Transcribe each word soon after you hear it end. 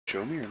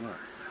Show me or not?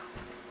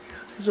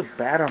 There's a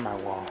bat on my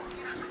wall.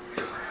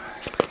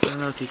 I don't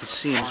know if you can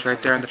see him. It's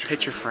right there on the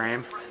picture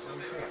frame.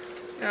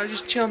 Yeah, I was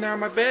just chilling there on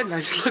my bed, and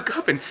I just look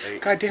up, and hey,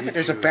 God damn it,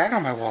 there's a bat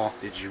on my wall.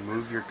 Did you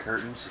move your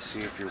curtains to see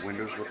if your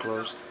windows were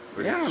closed?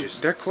 Or Yeah, did you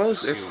just they're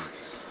closed.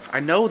 I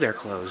know they're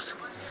closed.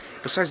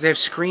 Besides, they have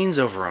screens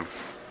over them.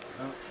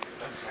 Oh,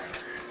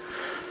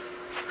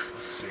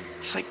 let's see.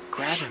 Just like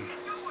grab him.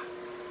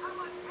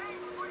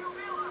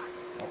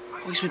 Oh,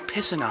 he's been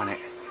pissing on it.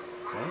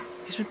 What?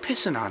 He's been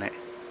pissing on it.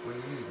 What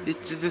do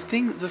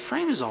you mean? The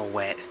frame is all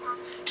wet.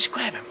 Just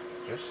grab him.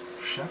 Just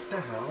shut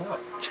the hell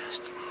up.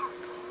 Just.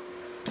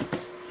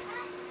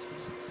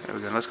 There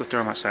we go. Let's go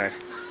throw him outside.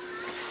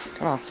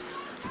 Come on.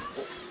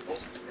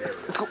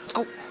 Let's go. Let's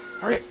go.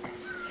 Hurry.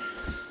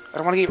 I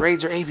don't want to get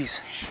raids or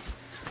ABs.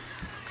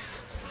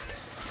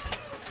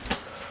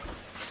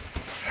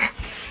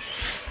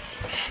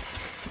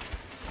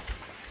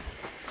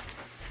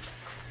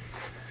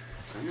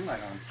 Turn your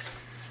light on.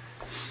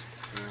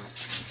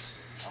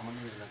 I'm gonna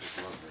need another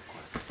glove real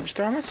quick. Just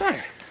throw him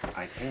outside.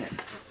 I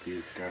can't.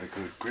 You got a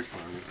good grip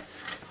on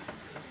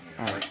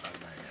it. Alright.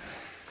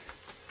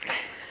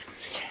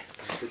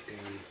 Sit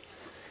down.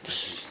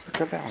 Just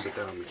look at that one. Sit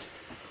down.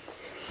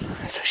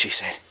 That's what she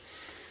said.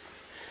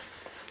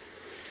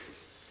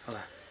 Hold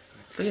on.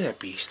 Look at that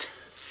beast.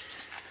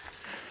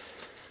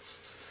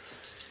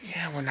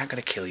 Yeah, we're not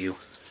gonna kill you.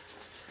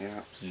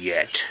 Yeah.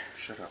 Yet.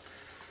 Shut up.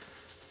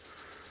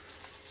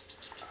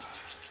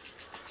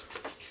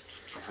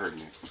 I heard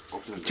you.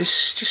 Open the door.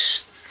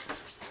 Just.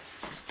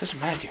 Doesn't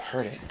matter if you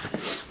heard it.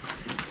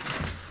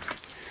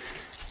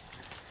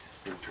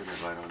 Turn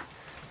the light on.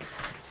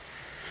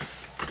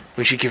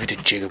 We should give it to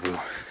Jigaboo.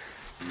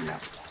 No.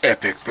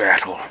 Epic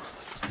battle.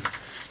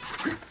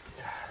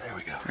 There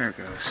we go. There it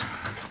goes.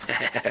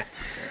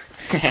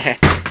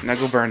 Now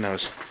go burn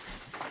those.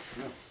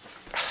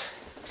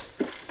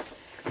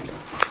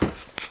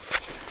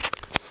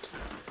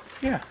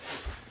 Yeah.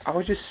 I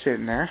was just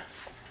sitting there.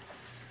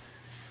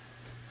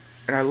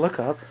 And I look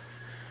up.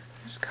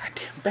 There's a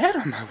goddamn bat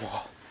on my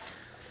wall.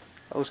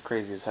 That was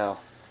crazy as hell.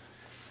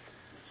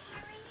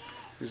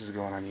 This is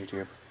going on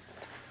YouTube.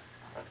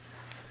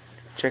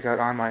 Check out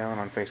On My Own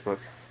on Facebook.